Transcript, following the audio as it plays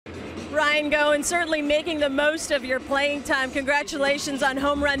Ryan Goins certainly making the most of your playing time. Congratulations on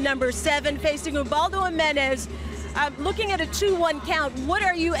home run number 7, facing Ubaldo Jimenez. Looking at a 2-1 count, what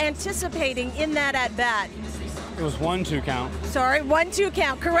are you anticipating in that at bat? It was 1-2 count. Sorry, 1-2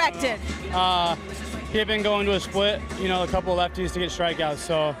 count. Corrected. He had been going to a split, you know, a couple lefties to get strikeouts,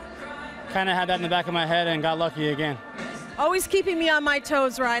 so kind of had that in the back of my head and got lucky again. Always keeping me on my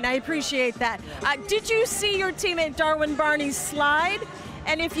toes, Ryan. I appreciate that. Did you see your teammate Darwin Barney slide?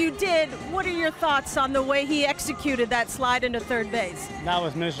 And if you did, what are your thoughts on the way he executed that slide into third base? That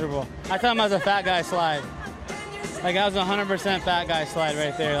was miserable. I thought it was a fat guy slide. Like, that was a 100% fat guy slide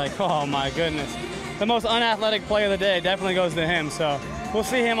right there. Like, oh my goodness. The most unathletic play of the day definitely goes to him. So we'll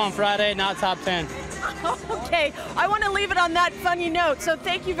see him on Friday, not top 10. Okay, I want to leave it on that funny note. So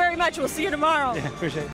thank you very much. We'll see you tomorrow. Yeah, appreciate it.